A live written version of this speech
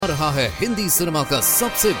रहा है हिंदी सिनेमा का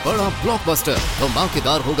सबसे बड़ा ब्लॉकबस्टर।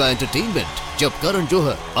 धमाकेदार होगा एंटरटेनमेंट जब करण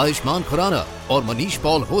जौहर, आयुष्मान खुराना और मनीष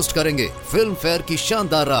पॉल होस्ट करेंगे फिल्म फेयर की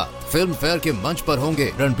शानदार रात। फिल्म फेयर के मंच पर होंगे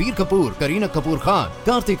रणबीर कपूर, करीना कपूर खान,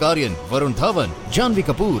 कार्तिक आर्यन, वरुण धवन, जानवी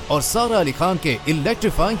कपूर और सारा अली खान के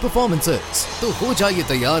इलेक्ट्रीफाइंग परफॉर्मेंसेस। तो हो जाइए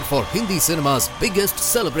तैयार for Hindi cinema's biggest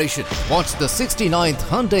celebration. Watch the 69th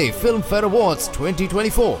Hyundai Film Fair Awards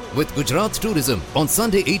 2024 with Gujarat Tourism on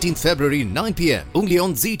Sunday 18th February 9 p.m. only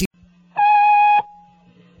on ZT.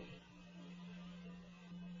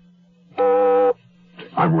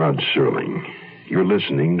 I'm Rod Serling. You're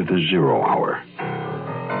listening to the Zero Hour.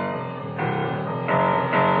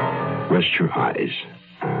 Rest your eyes.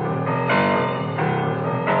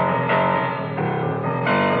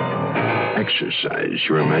 Exercise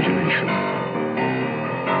your imagination.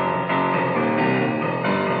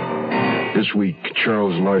 This week,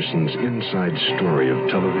 Charles Larson's inside story of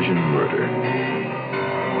television murder.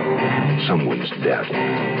 Someone's death.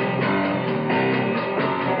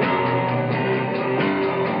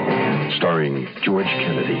 Starring George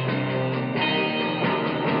Kennedy,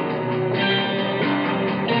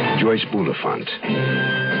 Joyce Bulifant,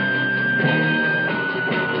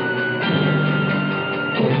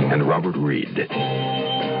 and Robert Reed.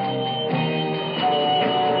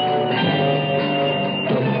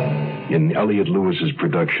 In Elliot Lewis's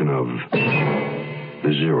production of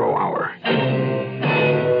The Zero Hour.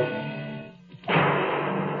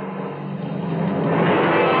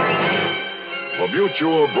 The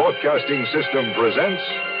Mutual Broadcasting System presents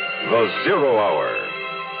The Zero Hour.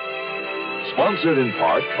 Sponsored in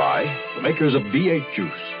part by the makers of V8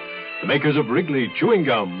 Juice, the makers of Wrigley Chewing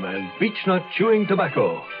Gum and Beechnut Chewing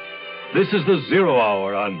Tobacco. This is The Zero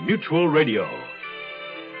Hour on Mutual Radio.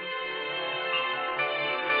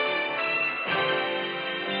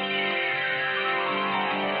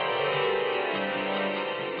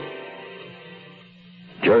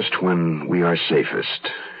 Just when we are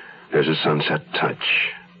safest, there's a sunset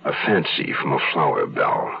touch, a fancy from a flower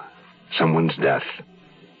bell, someone's death,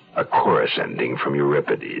 a chorus ending from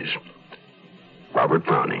Euripides. Robert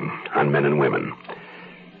Browning on Men and Women.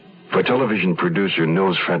 For television producer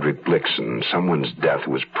Nils Frederick Blixen, someone's death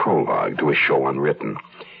was prologue to a show unwritten.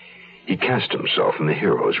 He cast himself in the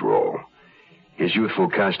hero's role. His youthful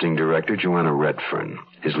casting director, Joanna Redfern,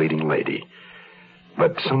 his leading lady.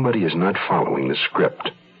 But somebody is not following the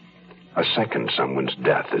script. A second someone's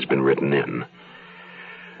death has been written in.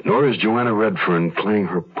 Nor is Joanna Redfern playing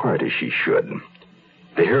her part as she should.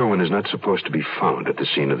 The heroine is not supposed to be found at the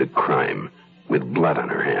scene of the crime, with blood on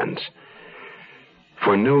her hands.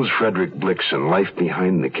 For Nils Frederick Blixen, life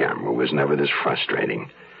behind the camera was never this frustrating.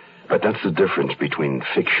 But that's the difference between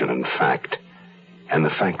fiction and fact. And the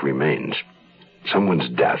fact remains. Someone's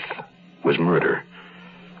death was murder.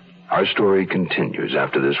 Our story continues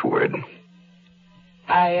after this word.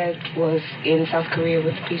 I was in South Korea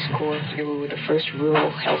with the Peace Corps. We were the first rural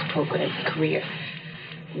health program in Korea.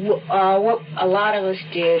 What a lot of us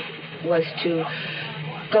did was to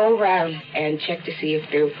go around and check to see if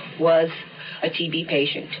there was a TB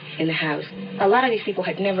patient in the house. A lot of these people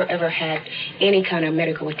had never, ever had any kind of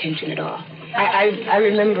medical attention at all. I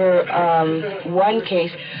remember one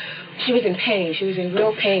case. She was in pain. She was in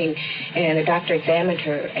real pain. And the doctor examined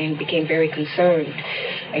her and became very concerned.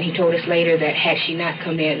 And he told us later that had she not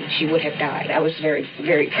come in, she would have died. I was very,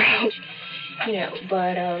 very proud. You know,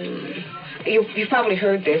 but you've probably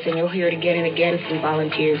heard this, and you'll hear it again and again from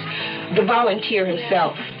volunteers. The volunteer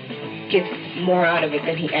himself gets more out of it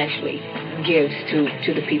than he actually gives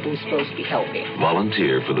to the people he's supposed to be helping.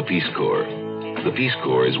 Volunteer for the Peace Corps. The Peace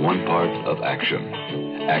Corps is one part of action.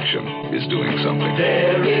 Action is doing something.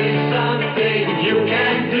 There is something you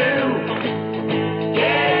can do.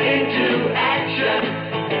 Get into action.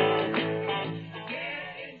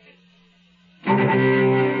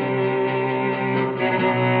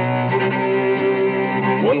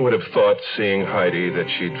 One would have thought, seeing Heidi, that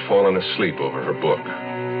she'd fallen asleep over her book.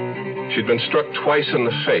 She'd been struck twice in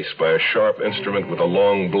the face by a sharp instrument with a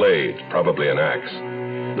long blade, probably an axe.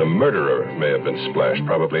 The murderer may have been splashed,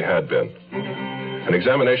 probably had been. An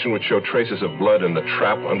examination would show traces of blood in the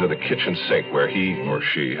trap under the kitchen sink where he or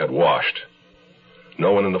she had washed.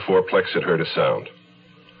 No one in the fourplex had heard a sound.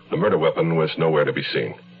 The murder weapon was nowhere to be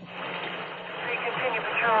seen.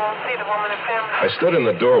 I stood in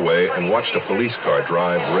the doorway and watched a police car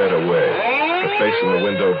drive red away, the face in the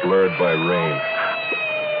window blurred by rain.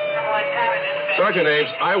 Sergeant Ames,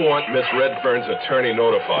 I want Miss Redfern's attorney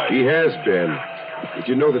notified. He has been. Did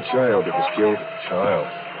you know the child that was killed? Child.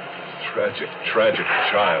 Tragic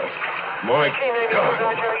child. My God.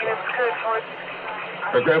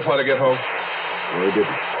 Her grandfather get home? No, he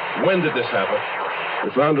didn't. When did this happen? We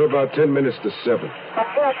found her about 10 minutes to 7.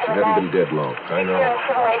 She hadn't been dead long. I know.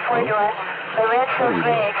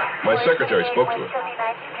 My secretary spoke to her.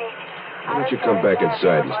 Why don't you come back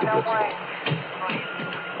inside, Mr. Blitzen?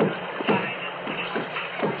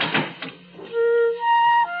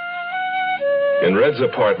 In Red's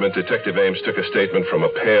apartment, Detective Ames took a statement from a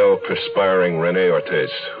pale, perspiring Rene Ortiz,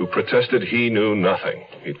 who protested he knew nothing.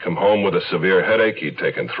 He'd come home with a severe headache, he'd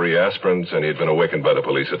taken 3 aspirins, and he'd been awakened by the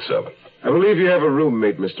police at 7. I believe you have a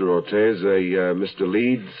roommate, Mr. Ortiz, Mr.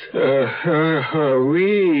 Leeds.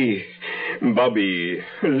 Oui. Bobby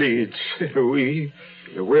Leeds, oui.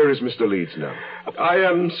 Where is Mr. Leeds now? I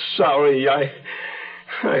am sorry. I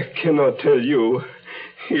cannot tell you.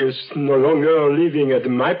 He is no longer living at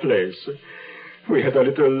my place. We had a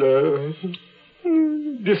little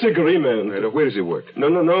disagreement. Where does he work?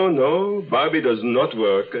 No. Bobby does not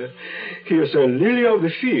work. He is a lily of the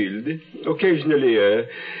field. Occasionally,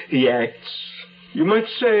 he acts. You might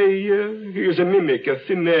say he is a mimic, a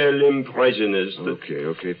female impressionist.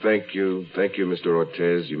 Okay. Thank you, Mr.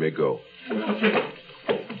 Ortiz. You may go.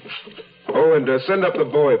 Oh, and send up the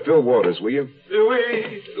boy, Phil Waters, will you?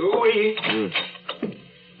 Oui.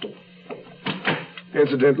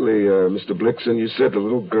 Incidentally, Mr. Blitzen, you said the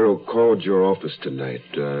little girl called your office tonight.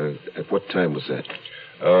 At what time was that?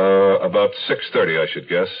 About 6:30, I should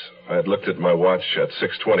guess. I had looked at my watch at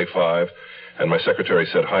 6:25, and my secretary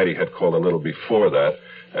said Heidi had called a little before that,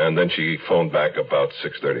 and then she phoned back about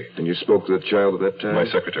 6:30. And you spoke to the child at that time? My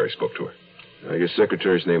secretary spoke to her. Your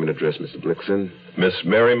secretary's name and address, Mr. Blitzen? Miss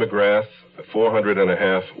Mary McGrath, 400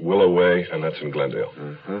 Willow Way, and that's in Glendale.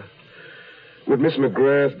 Uh-huh. Would Miss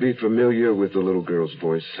McGrath be familiar with the little girl's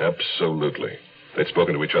voice? Absolutely. They'd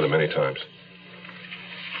spoken to each other many times.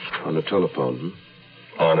 On the telephone,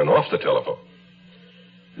 On and off the telephone.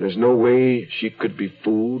 There's no way she could be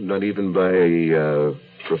fooled, not even by a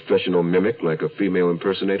professional mimic like a female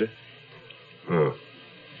impersonator?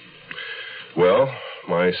 Well,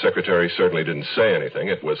 my secretary certainly didn't say anything.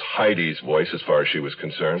 It was Heidi's voice as far as she was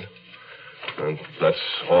concerned. And that's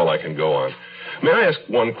all I can go on. May I ask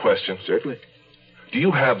one question? Certainly. Do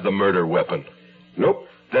you have the murder weapon? Nope.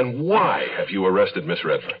 Then why have you arrested Miss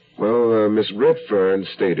Redfern? Well, Miss Redfern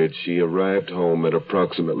stated she arrived home at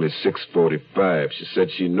approximately 6:45. She said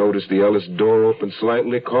she noticed the Ellis door open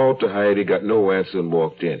slightly, called to Heidi, got no answer, and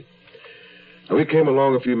walked in. Now, we came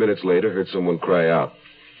along a few minutes later, heard someone cry out.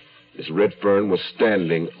 Miss Redfern was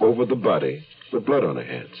standing over the body with blood on her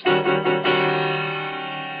hands.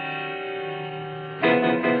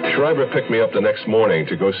 Schreiber picked me up the next morning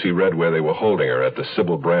to go see Red where they were holding her at the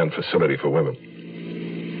Sybil Brand Facility for Women.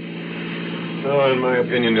 Oh, in my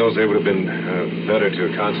opinion, Nils, they would have been better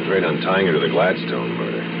to concentrate on tying her to the Gladstone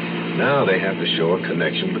murder. Now they have to show a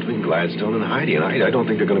connection between Gladstone and Heidi, and I don't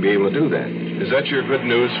think they're going to be able to do that. Is that your good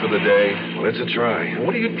news for the day? Well, it's a try.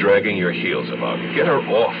 What are you dragging your heels about? Get her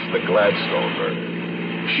off the Gladstone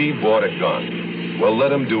murder. She bought a gun. Well,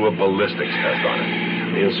 let him do a ballistics test on it.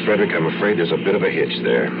 Nils, Frederick, I'm afraid there's a bit of a hitch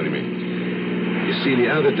there. What do you mean? You see,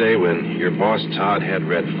 the other day when your boss Todd had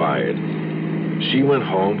Red fired, she went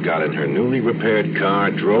home, got in her newly repaired car,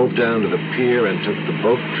 drove down to the pier, and took the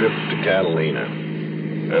boat trip to Catalina.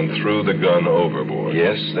 And threw the gun overboard.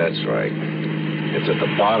 Yes, that's right. It's at the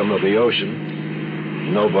bottom of the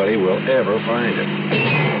ocean. Nobody will ever find it.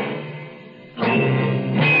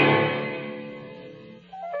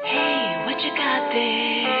 Hey, what you got there?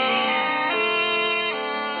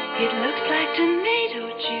 It looks like tomato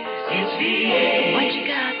juice. It's V8. What you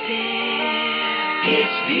got there?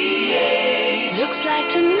 It's V8. Looks like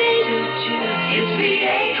tomato juice. It's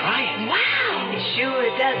V8. Try it. Wow. It sure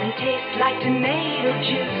doesn't taste like tomato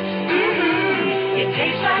juice. Mm-hmm. It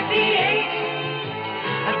tastes like V8.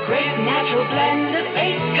 A great natural blend of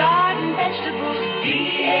 8 garden vegetables.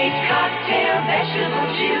 V8 cocktail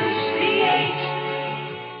vegetable juice. V8.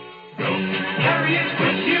 Carry it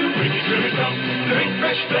with you. Bring Swimmers come. The big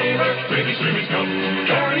fresh flavor. Bring Swimmers come.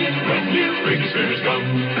 Carry it with you. Bring Swimmers come.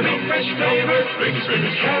 The big fresh flavor. Bring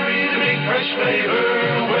Swimmers. Carry the big fresh flavor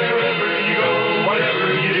wherever you go, whatever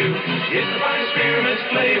you do. It's the finest spearmint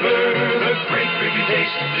flavor. The great biggie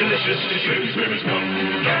taste, delicious to chew. Swimmers come.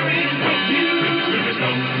 Carry it with you. Bring Swimmers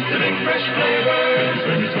come. The big fresh flavor.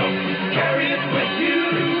 Swimmers come. Carry it with you.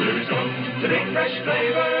 Swimmers come. The big fresh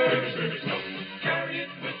flavor. Swimmers come. Carry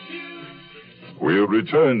it with you. We'll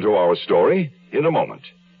return to our story in a moment.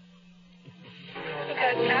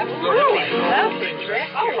 Absolutely. Lovely dress.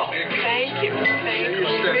 Oh, thank you. Thank you.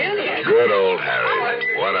 Really? Good old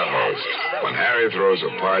Harry. What a host. When Harry throws a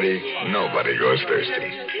party, nobody goes thirsty.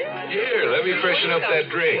 Here, let me freshen up that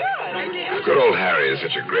drink. Good old Harry is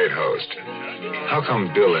such a great host. How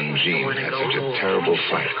come Bill and Jean had such a terrible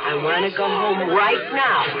fight? I want to go home right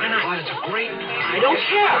now. Oh, it's a great I don't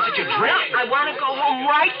care. Such a drink. No, I want to go home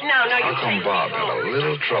right now. Now How come Bob had a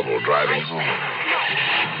little trouble driving home?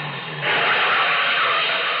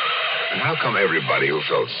 And how come everybody who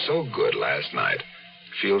felt so good last night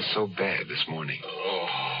feels so bad this morning?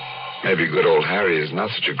 Maybe good old Harry is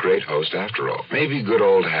not such a great host after all. Maybe good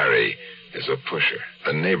old Harry is a pusher,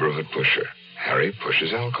 a neighborhood pusher. Harry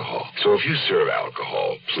pushes alcohol. So if you serve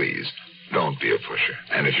alcohol, please, don't be a pusher.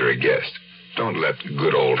 And if you're a guest, don't let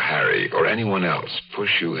good old Harry or anyone else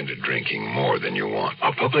push you into drinking more than you want.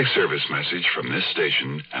 A public service message from this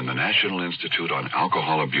station and the National Institute on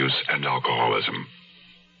Alcohol Abuse and Alcoholism.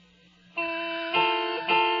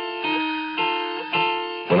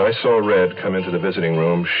 When I saw Red come into the visiting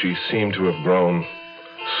room, she seemed to have grown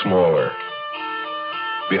smaller.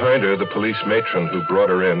 Behind her, the police matron who brought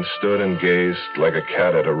her in stood and gazed like a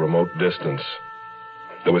cat at a remote distance.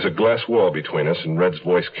 There was a glass wall between us, and Red's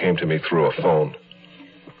voice came to me through a phone.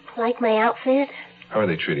 Like my outfit? How are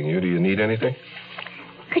they treating you? Do you need anything?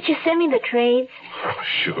 Could you send me the trades? Oh,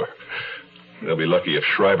 sure. They'll be lucky if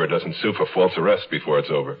Schreiber doesn't sue for false arrest before it's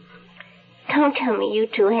over. Don't tell me you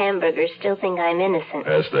two hamburgers still think I'm innocent.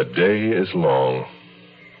 As the day is long.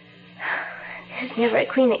 There's never a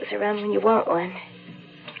Kleenex around when you want one.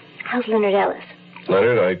 How's Leonard Ellis?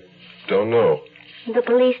 Leonard, I don't know. The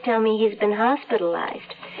police tell me he's been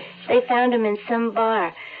hospitalized. They found him in some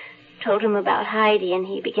bar. Told him about Heidi, and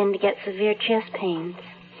he began to get severe chest pains.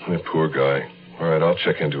 The poor guy. All right, I'll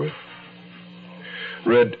check into it.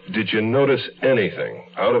 Red, did you notice anything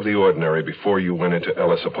out of the ordinary before you went into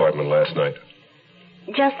Ellis' apartment last night?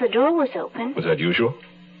 Just the door was open. Was that usual?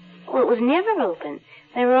 Well, it was never open.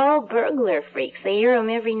 They were all burglar freaks. They hear them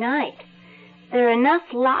every night. There are enough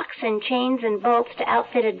locks and chains and bolts to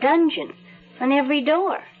outfit a dungeon on every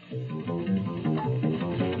door.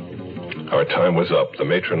 Our time was up. The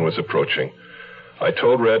matron was approaching. I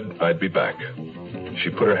told Red I'd be back. She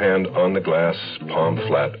put her hand on the glass, palm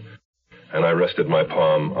flat, and I rested my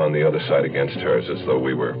palm on the other side against hers as though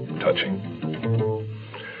we were touching.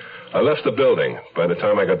 I left the building. By the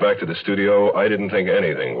time I got back to the studio, I didn't think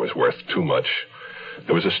anything was worth too much.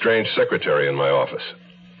 There was a strange secretary in my office.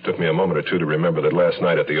 It took me a moment or two to remember that last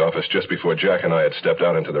night at the office, just before Jack and I had stepped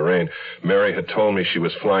out into the rain, Mary had told me she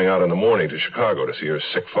was flying out in the morning to Chicago to see her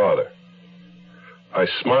sick father. I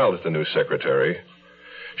smiled at the new secretary.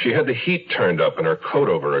 She had the heat turned up and her coat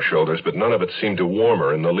over her shoulders, but none of it seemed to warm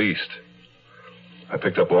her in the least. I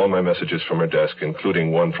picked up all my messages from her desk,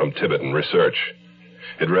 including one from Tibbet in Research.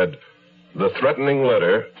 It read, "The threatening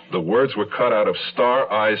letter, the words were cut out of Star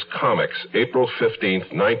Eyes Comics, April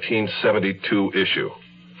 15th, 1972 issue.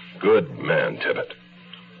 Good man, Tibbet."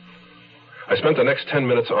 I spent the next 10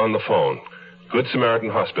 minutes on the phone. Good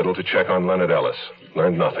Samaritan Hospital to check on Leonard Ellis.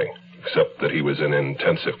 Learned nothing, except that he was in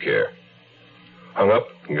intensive care. Hung up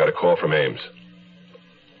and got a call from Ames.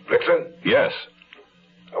 Blixen? Yes.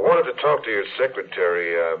 I wanted to talk to your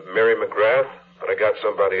secretary, Mary McGrath, but I got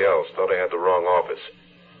somebody else. Thought I had the wrong office.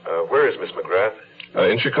 Where is Miss McGrath?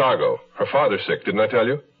 In Chicago. Her father's sick, didn't I tell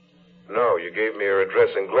you? No, you gave me her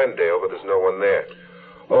address in Glendale, but there's no one there.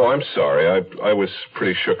 Oh, I'm sorry. I was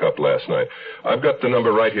pretty shook up last night. I've got the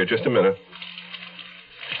number right here. Just a minute.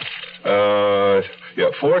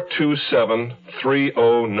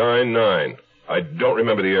 427-3099. I don't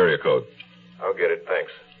remember the area code. I'll get it,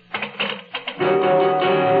 thanks.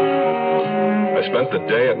 I spent the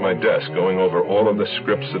day at my desk going over all of the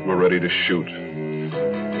scripts that were ready to shoot.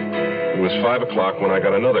 It was 5 o'clock when I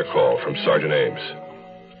got another call from Sergeant Ames.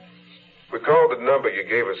 We called the number you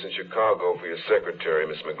gave us in Chicago for your secretary,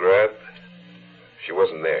 Miss McGrath. She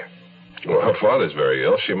wasn't there. Well, her father's very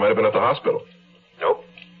ill. She might have been at the hospital. Nope.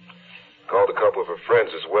 Called a couple of her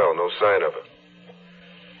friends as well. No sign of her.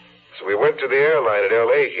 So we went to the airline at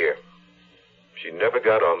L.A. here. She never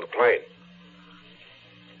got on the plane.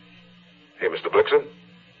 Hey, Mr. Blixen?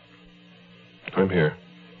 I'm here.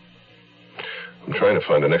 I'm trying to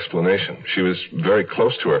find an explanation. She was very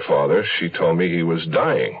close to her father. She told me he was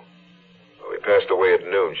dying. Well, he passed away at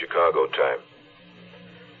noon, Chicago time.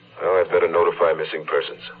 Well, I'd better notify missing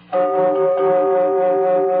persons. I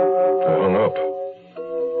hung up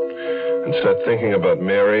and sat thinking about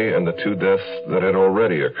Mary and the 2 deaths that had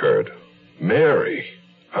already occurred. Mary?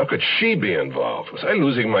 How could she be involved? Was I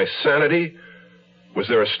losing my sanity? Was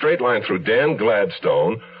there a straight line through Dan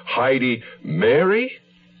Gladstone, Heidi, Mary?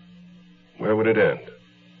 Where would it end?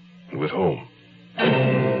 And with whom?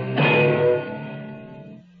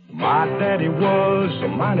 My daddy was a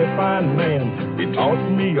mighty fine man. He taught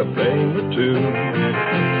me a thing or two.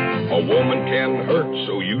 A woman can hurt,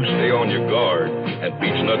 so you stay on your guard, and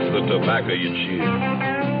beechnut's the tobacco you chew.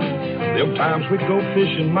 Them times we'd go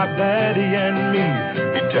fishing, my daddy and me.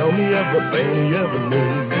 He'd tell me everything he ever knew.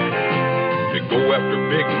 You go after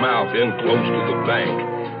big mouth in close to the bank,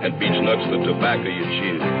 and beechnut's the tobacco you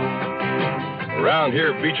chew. Around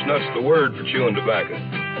here, beechnut's the word for chewing tobacco,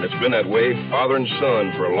 and it's been that way, father and son,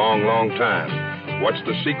 for a long, long time. What's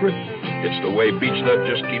the secret? It's the way beechnut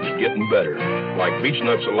just keeps getting better. Like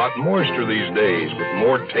beechnut's a lot moister these days, with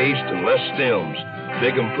more taste and less stems.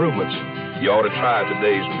 Big improvements. You ought to try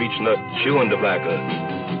today's beechnut chewing tobacco.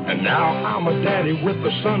 And now I'm a daddy with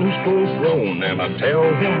a son who's full grown, and I tell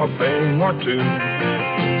him a thing or two.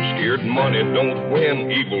 Scared money don't win.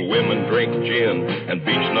 Evil women drink gin, and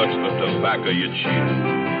beechnut's the tobacco you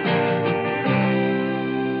chew.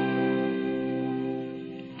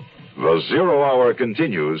 The Zero Hour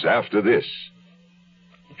continues after this.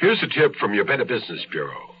 Here's a tip from your Better Business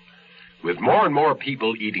Bureau. With more and more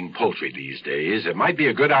people eating poultry these days, it might be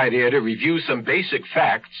a good idea to review some basic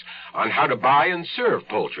facts on how to buy and serve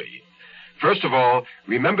poultry. First of all,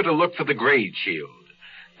 remember to look for the grade shield.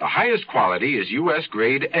 The highest quality is U.S.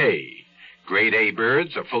 Grade A. Grade A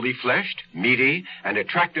birds are fully fleshed, meaty, and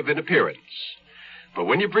attractive in appearance. But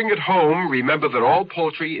when you bring it home, remember that all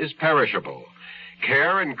poultry is perishable.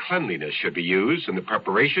 Care and cleanliness should be used in the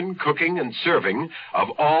preparation, cooking, and serving of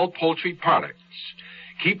all poultry products.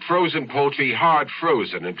 Keep frozen poultry hard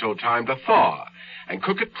frozen until time to thaw, and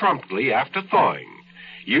cook it promptly after thawing.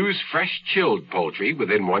 Use fresh chilled poultry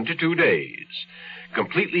within 1 to 2 days.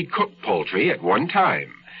 Completely cook poultry at one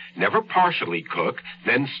time. Never partially cook,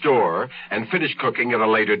 then store, and finish cooking at a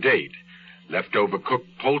later date. Leftover cooked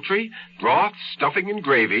poultry, broth, stuffing, and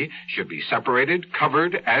gravy should be separated,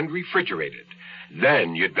 covered, and refrigerated.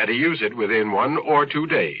 Then you'd better use it within 1 or 2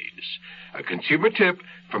 days. A consumer tip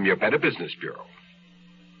from your Better Business Bureau.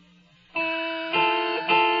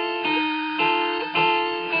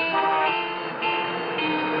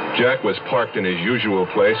 Jack was parked in his usual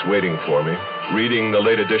place waiting for me, reading the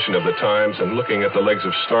late edition of the Times and looking at the legs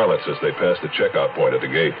of starlets as they passed the checkout point at the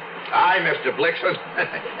gate. Hi, Mr. Blixen.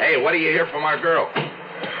 Hey, what do you hear from our girl?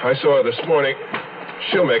 I saw her this morning.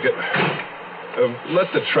 She'll make it. Let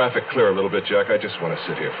the traffic clear a little bit, Jack. I just want to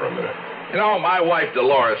sit here for a minute. You know, my wife,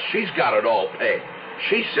 Dolores, she's got it all pegged.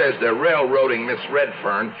 She says they're railroading Miss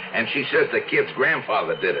Redfern, and she says the kid's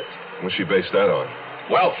grandfather did it. What's she based that on?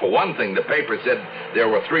 Well, for one thing, the paper said there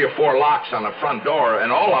were 3 or 4 locks on the front door,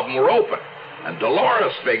 and all of them were open. And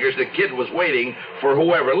Dolores figures the kid was waiting for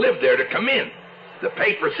whoever lived there to come in. The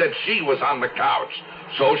paper said she was on the couch,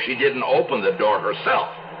 so she didn't open the door herself.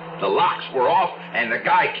 The locks were off, and the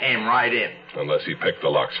guy came right in. Unless he picked the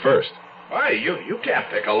locks first. Why, you can't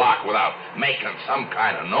pick a lock without making some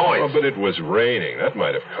kind of noise. Oh, but it was raining. That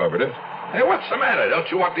might have covered it. Hey, what's the matter?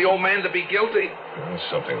 Don't you want the old man to be guilty?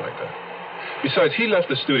 Something like that. Besides, he left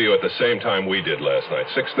the studio at the same time we did last night,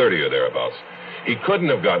 6:30 or thereabouts. He couldn't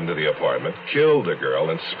have gotten to the apartment, killed the girl,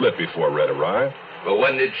 and split before Red arrived. But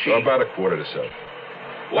when did she... About 6:45.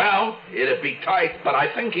 Well, it'd be tight, but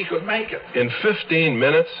I think he could make it. In 15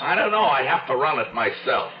 minutes? I don't know. I have to run it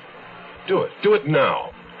myself. Do it. Do it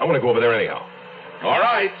now. I want to go over there anyhow. All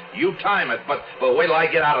right. You time it, but wait till I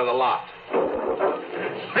get out of the lot.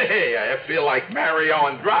 Hey, I feel like Mario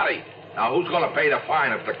Andrade. Now, who's going to pay the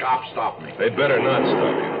fine if the cops stop me? They'd better not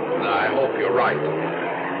stop you. I hope you're right.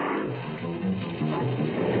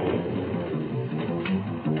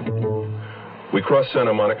 We crossed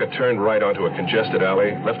Santa Monica, turned right onto a congested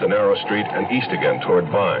alley, left a narrow street, and east again toward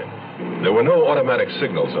Vine. There were no automatic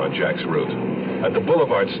signals on Jack's route. At the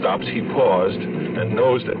boulevard stops, he paused and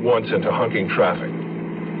nosed at once into honking traffic.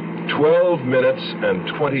 12 minutes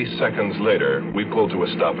and 20 seconds later, we pulled to a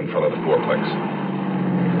stop in front of the fourplex.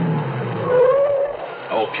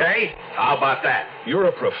 Okay, how about that? You're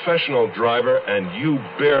a professional driver, and you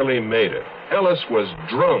barely made it. Ellis was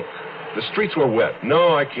drunk. The streets were wet.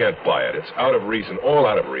 No, I can't buy it. It's out of reason, all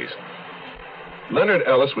out of reason. Leonard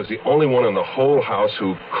Ellis was the only one in the whole house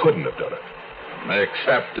who couldn't have done it.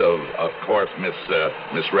 Except, of course,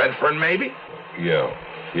 Miss Redfern, maybe?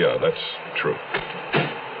 Yeah, that's true.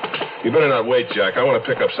 You better not wait, Jack. I want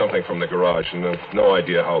to pick up something from the garage, and no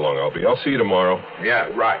idea how long I'll be. I'll see you tomorrow. Yeah,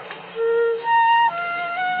 right.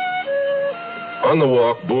 On the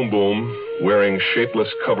walk, Boom Boom, wearing shapeless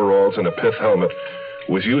coveralls and a pith helmet,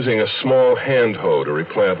 was using a small hand hoe to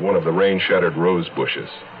replant one of the rain-shattered rose bushes.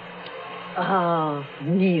 Ah,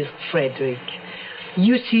 dear Frederick.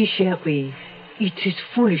 You see, chérie, it is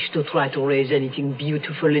foolish to try to raise anything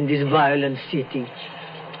beautiful in this violent city.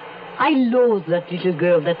 I loathe that little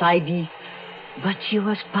girl, that Heidi. But she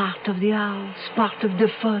was part of the house, part of the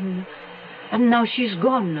fun. And now she's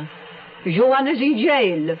gone. Joanna's in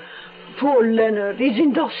jail. Poor Leonard is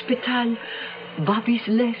in the hospital. Bobby's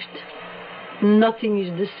left. Nothing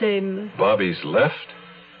is the same. Bobby's left?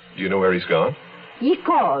 Do you know where he's gone? He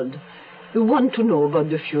called. He want to know about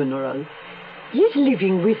the funeral. He's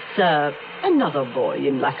living with another boy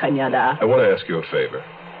in La Cañada. I want to ask you a favor.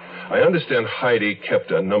 I understand Heidi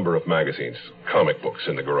kept a number of magazines, comic books,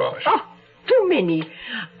 in the garage. Oh, too many.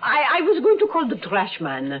 I was going to call the trash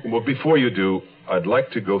man. Well, before you do, I'd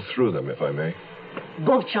like to go through them, if I may.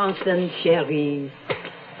 Bon chance then, chérie.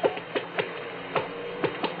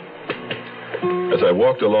 As I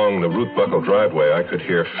walked along the root buckle driveway, I could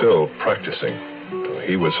hear Phil practicing.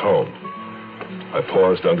 He was home. I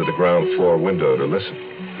paused under the ground floor window to listen.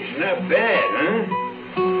 It's not bad, huh?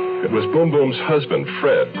 It was Boom Boom's husband,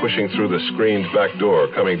 Fred, pushing through the screened back door,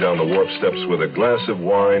 coming down the warp steps with a glass of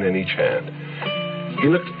wine in each hand. He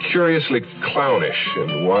looked curiously clownish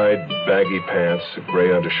in wide, baggy pants, a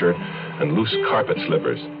gray undershirt, and loose carpet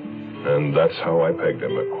slippers. And that's how I pegged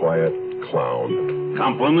him, a quiet clown.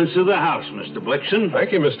 Compliments of the house, Mr. Blixen.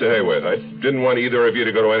 Thank you, Mr. Hayworth. I didn't want either of you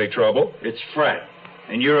to go to any trouble. It's Fred,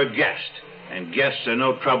 and you're a guest. And guests are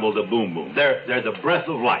no trouble to Boom Boom. They're the breath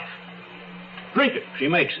of life. Drink it. She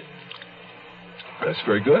makes it. That's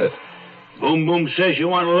very good. Boom Boom says you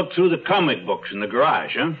want to look through the comic books in the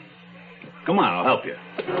garage, huh? Come on, I'll help you.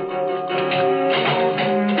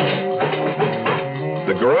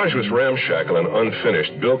 The garage was ramshackle and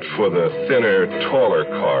unfinished, built for the thinner, taller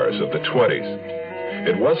cars of the 20s.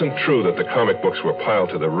 It wasn't true that the comic books were piled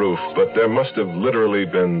to the roof, but there must have literally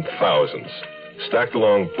been thousands. Stacked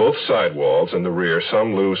along both side walls and the rear,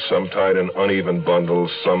 some loose, some tied in uneven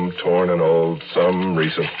bundles, some torn and old, some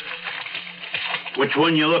recent. Which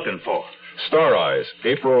one you looking for? Star Eyes,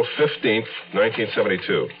 April 15th,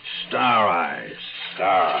 1972. Star Eyes.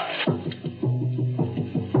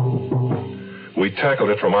 We tackled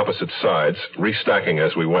it from opposite sides, restacking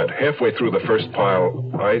as we went. Halfway through the first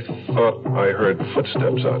pile, I thought I heard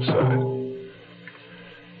footsteps outside.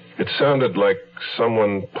 It sounded like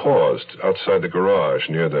someone paused outside the garage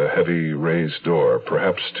near the heavy raised door,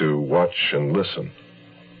 perhaps to watch and listen.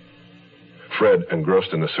 Fred,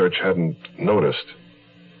 engrossed in the search, hadn't noticed.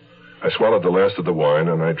 I swallowed the last of the wine,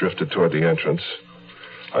 and I drifted toward the entrance.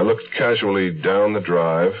 I looked casually down the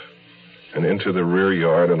drive and into the rear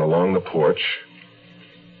yard and along the porch.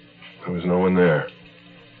 There was no one there.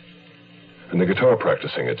 And the guitar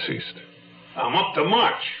practicing had ceased. I'm up to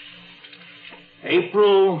March.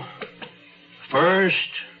 April 1st,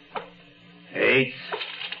 8th,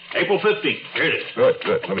 April 15th. Here it is. Good.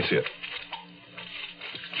 Let me see it.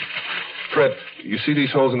 Fred, you see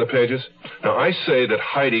these holes in the pages? Now, I say that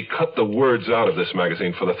Heidi cut the words out of this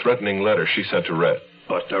magazine for the threatening letter she sent to Red.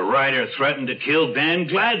 But the writer threatened to kill Dan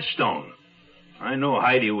Gladstone. I know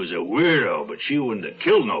Heidi was a weirdo, but she wouldn't have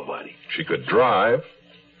killed nobody. She could drive.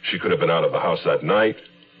 She could have been out of the house that night.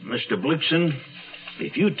 Mr. Blixen,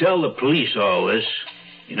 if you tell the police all this,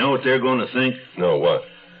 you know what they're going to think? No, what?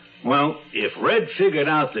 Well, if Red figured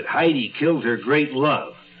out that Heidi killed her great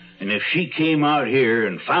love, and if she came out here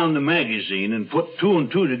and found the magazine and put two and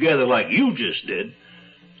two together like you just did,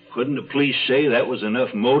 couldn't the police say that was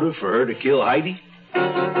enough motive for her to kill Heidi?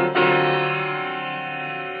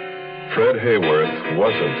 Fred Hayworth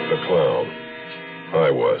wasn't a clown.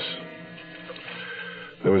 I was.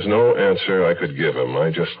 There was no answer I could give him.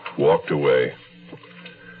 I just walked away.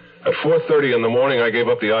 At 4:30 in the morning, I gave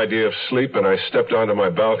up the idea of sleep, and I stepped onto my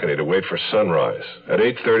balcony to wait for sunrise. At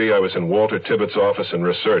 8:30, I was in Walter Tibbetts' office in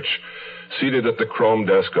research, seated at the chrome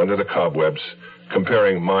desk under the cobwebs,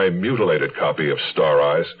 comparing my mutilated copy of Star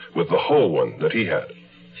Eyes with the whole one that he had.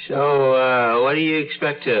 So, what do you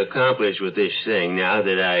expect to accomplish with this thing now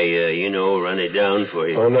that I, run it down for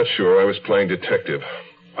you? I'm not sure. I was playing detective.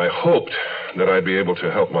 I hoped that I'd be able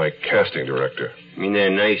to help my casting director. You mean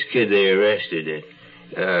that nice kid they arrested,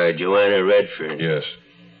 Joanna Redfern? Yes.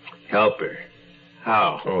 Help her.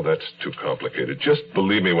 How? Oh, that's too complicated. Just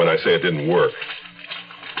believe me when I say it didn't work.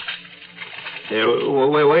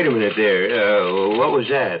 Wait a minute there. What was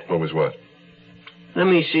that? What was what? Let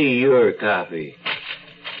me see your copy.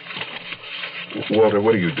 Walter,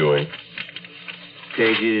 what are you doing?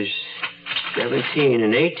 Pages 17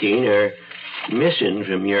 and 18 are missing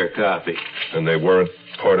from your copy. And they weren't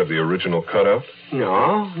part of the original cutout?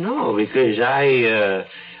 No, because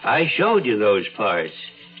I showed you those parts.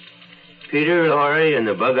 Peter Lorre and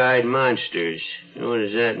the Bug-Eyed Monsters. What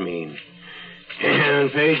does that mean? And on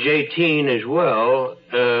page 18 as well,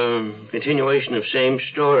 continuation of same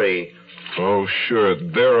story. Oh, sure.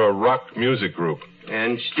 They're a rock music group.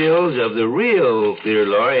 And stills of the real Peter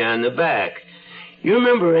Lorre on the back. You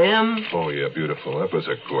remember M? Oh, yeah, beautiful. That was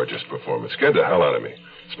a gorgeous performance. Scared the hell out of me.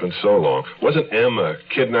 It's been so long. Wasn't M a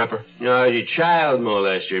kidnapper? No, he's a child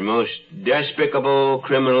molester, most despicable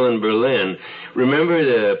criminal in Berlin. Remember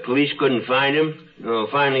the police couldn't find him? Oh,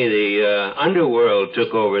 finally the underworld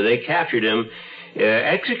took over. They captured him,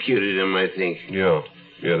 executed him, I think. Yeah,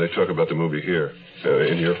 they talk about the movie here,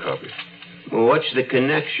 in your copy. Well, what's the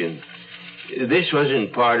connection? This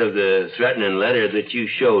wasn't part of the threatening letter that you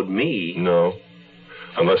showed me. No,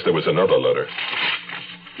 unless there was another letter.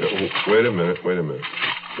 Wait a minute.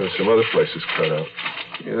 There's some other places cut out.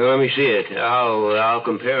 Let me see it. I'll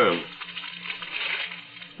compare them.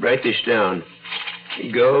 Write this down.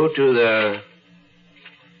 Go to the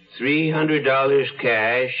 $300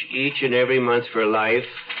 cash each and every month for life.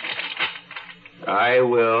 I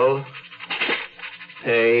will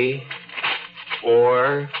pay,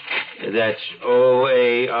 or that's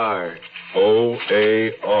OAR.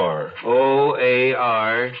 OAR.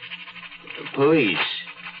 OAR. Police.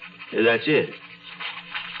 That's it.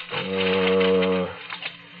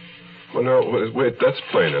 Well, no, wait, that's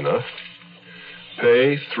plain enough.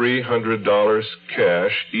 Pay $300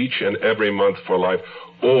 cash each and every month for life,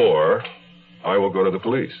 or I will go to the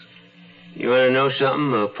police. You want to know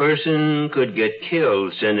something? A person could get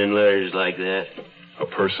killed sending letters like that. A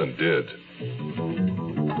person did.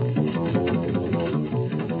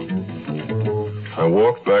 I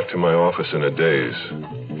walked back to my office in a daze.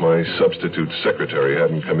 My substitute secretary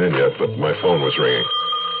hadn't come in yet, but my phone was ringing.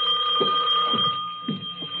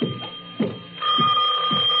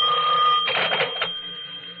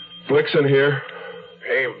 Blixen here.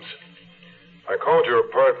 Ames, I called your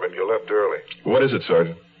apartment. You left early. What is it,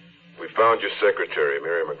 Sergeant? We found your secretary,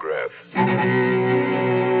 Mary McGrath.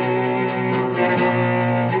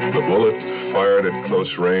 The bullet, fired at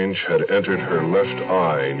close range, had entered her left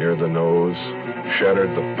eye near the nose,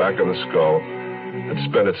 shattered the back of the skull, and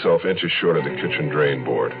spent itself inches short of the kitchen drain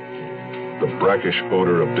board. The brackish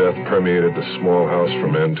odor of death permeated the small house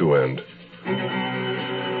from end to end.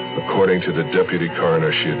 According to the deputy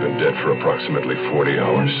coroner, she had been dead for approximately 40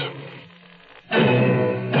 hours.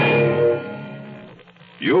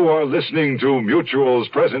 You are listening to Mutual's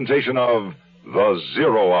presentation of The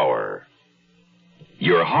Zero Hour.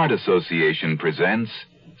 Your Heart Association presents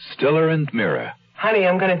Stiller and Mira. Honey,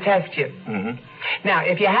 I'm going to test you. Mm-hmm. Now,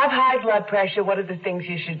 if you have high blood pressure, what are the things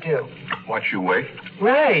you should do? Watch your weight.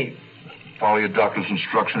 Right. Follow your doctor's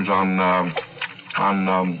instructions on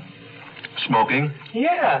smoking.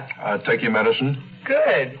 Yeah. Take your medicine.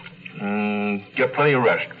 Good. Get plenty of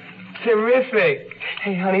rest. Terrific.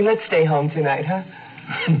 Hey, honey, let's stay home tonight, huh?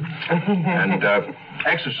 And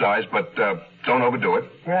exercise, but don't overdo it.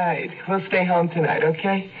 Right. We'll stay home tonight,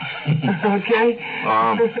 okay? Okay?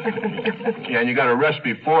 Yeah, and you got to rest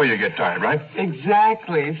before you get tired, right?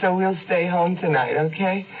 Exactly. So we'll stay home tonight,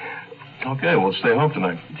 okay? Okay, we'll stay home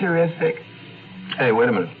tonight. Terrific. Hey, wait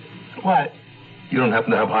a minute. What? You don't happen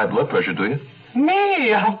to have high blood pressure, do you?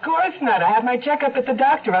 Me? Of course not. I had my checkup at the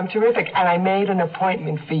doctor. I'm terrific. And I made an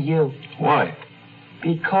appointment for you. Why?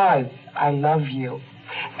 Because I love you.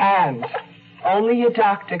 And only your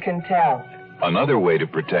doctor can tell. Another way to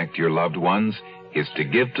protect your loved ones is to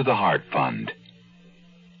give to the Heart Fund.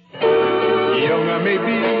 Young I may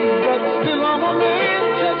be, but still I'm a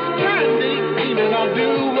man, just trying to be, and I'll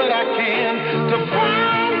do what I can to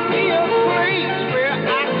find me a place where I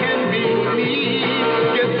can be free.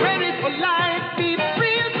 Get ready for life, be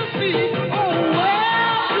free as the sea. Oh,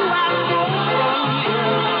 where do I go from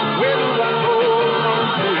here? Where do I go from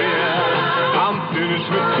here? I'm finished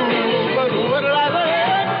with school, but what did I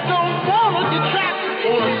learn? Don't wanna detract,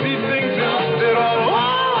 wanna see things instead of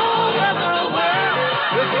all over the world.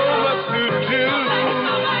 There's so much to do.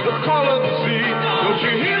 The call of the sea, don't you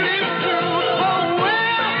hear it through? Oh,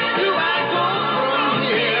 where do I go from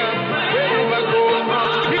here? Where do I go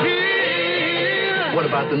from here? What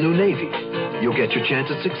about the new Navy? You'll get your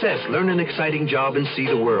chance at success. Learn an exciting job and see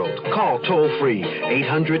the world. Call toll-free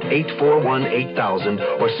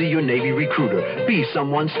 800-841-8000 or see your Navy recruiter. Be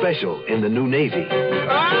someone special in the new Navy.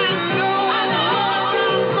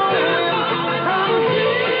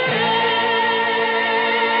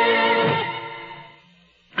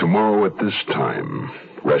 Tomorrow at this time,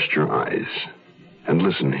 rest your eyes and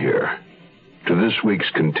listen here to this week's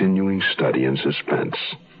continuing study in suspense,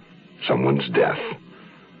 Someone's Death.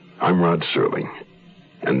 I'm Rod Serling,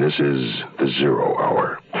 and this is The Zero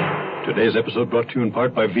Hour. Today's episode brought to you in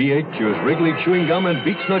part by V8 Chews Wrigley Chewing Gum and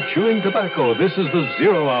Beats Nut Chewing Tobacco. This is The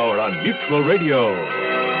Zero Hour on Mutual Radio.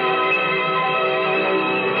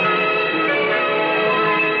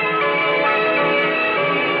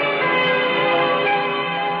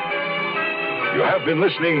 have been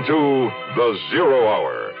listening to The Zero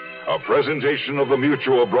Hour, a presentation of the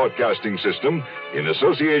Mutual Broadcasting System in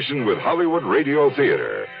association with Hollywood Radio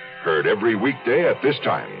Theater. Heard every weekday at this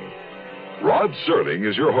time. Rod Serling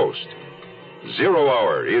is your host. Zero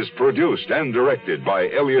Hour is produced and directed by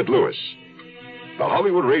Elliott Lewis. The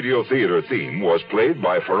Hollywood Radio Theater theme was played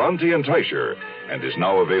by Ferranti and Teicher and is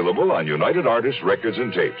now available on United Artists Records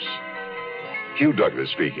and Tapes. Hugh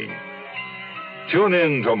Douglas speaking. Tune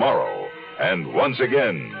in tomorrow, and once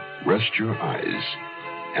again, Rest your eyes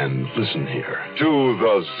and listen here to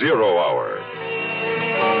The Zero Hour.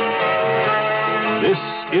 This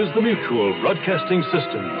is the Mutual Broadcasting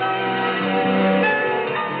System.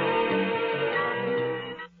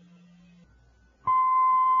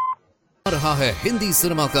 रहा है Hindi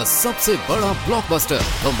cinema का सबसे बड़ा blockbuster.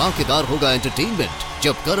 धमाकेदार होगा entertainment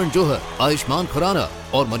जब करण जौहर, आयुष्मान खुराना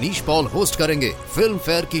और Manish Paul host करेंगे फिल्म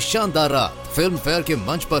फेयर की शानदार रात। फिल्म फेयर के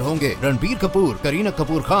मंच पर होंगे रणबीर कपूर, करीना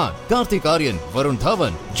कपूर खान, कार्तिक आर्यन, वरुण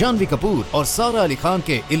धवन, जानवी कपूर और सारा अली खान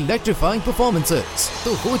के इलेक्ट्रीफाइंग परफॉर्मेंसेस।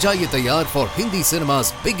 तो हो जाइए तैयार for Hindi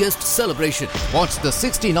cinema's biggest celebration. Watch the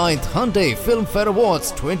 69th Hyundai Film Fair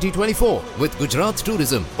Awards 2024 with Gujarat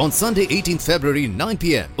Tourism on Sunday 18th February 9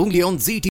 p.m. only on ZT.